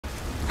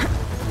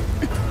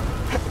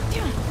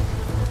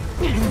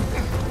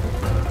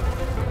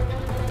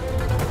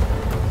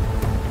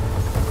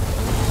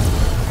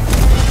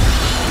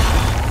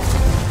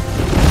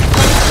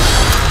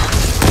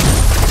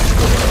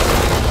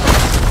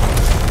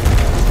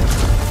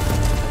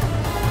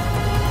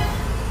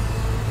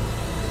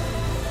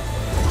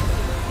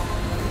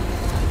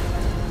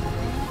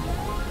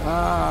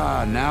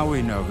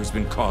who's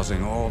been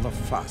causing all the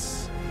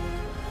fuss.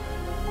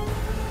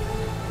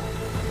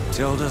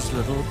 Tilda's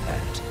little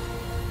pet.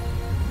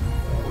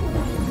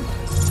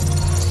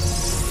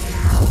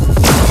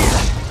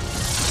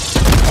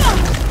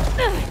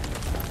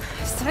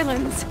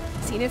 Silence!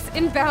 Zenith's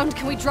inbound.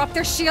 Can we drop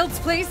their shields,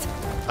 please?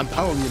 I'm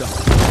powering it up.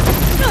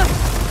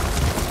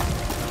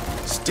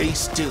 Stay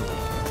still.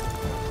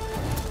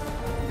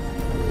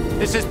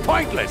 This is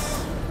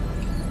pointless!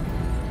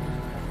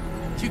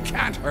 You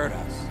can't hurt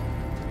us.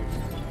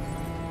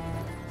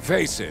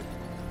 Face it,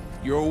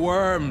 you're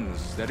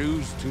worms that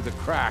ooze through the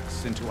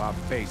cracks into our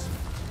basement.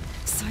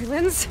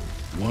 Silence?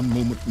 One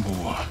moment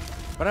more.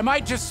 But I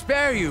might just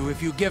spare you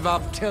if you give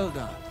up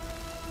Tilda.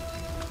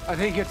 I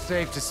think it's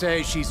safe to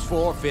say she's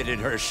forfeited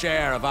her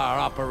share of our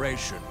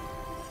operation.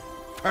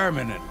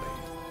 Permanently.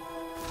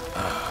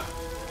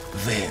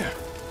 There.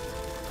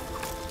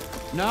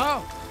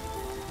 No?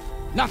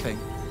 Nothing?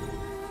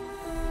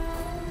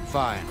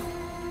 Fine.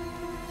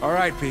 All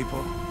right,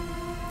 people.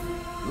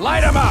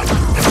 Light 'em up!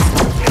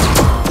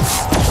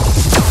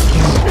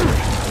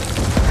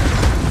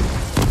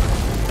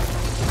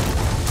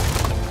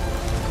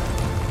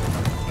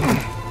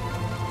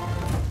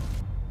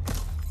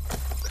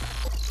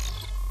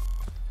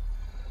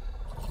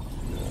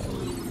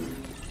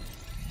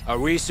 Are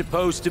we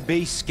supposed to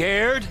be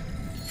scared?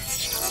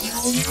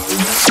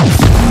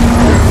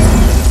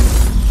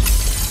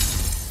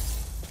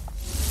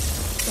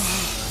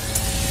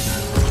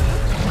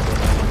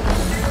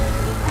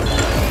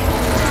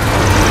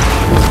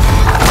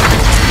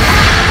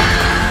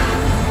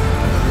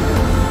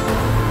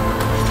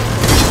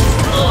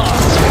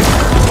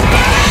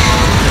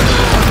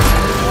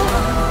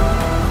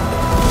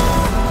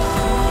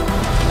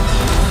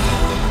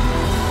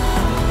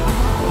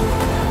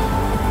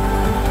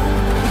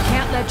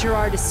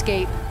 Gerard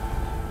escape.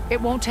 It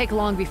won't take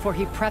long before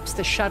he preps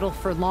the shuttle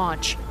for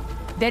launch.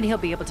 Then he'll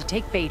be able to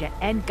take Beta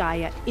and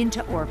Gaia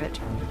into orbit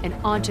and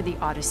onto the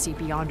Odyssey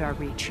beyond our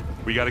reach.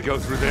 We gotta go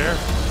through there?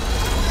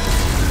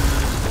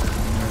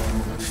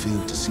 I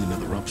failed to see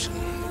another option.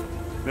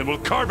 Then we'll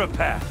carve a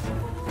path.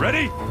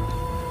 Ready?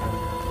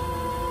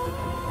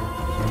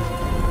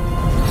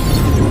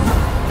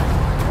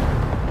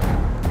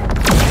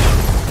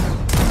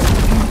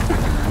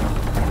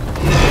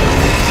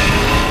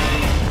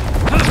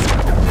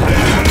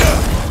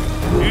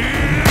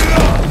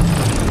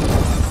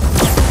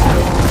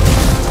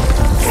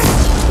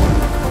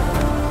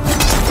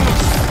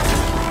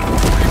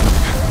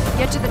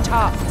 Get to the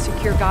top,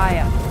 secure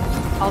Gaia.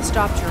 I'll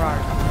stop Gerard.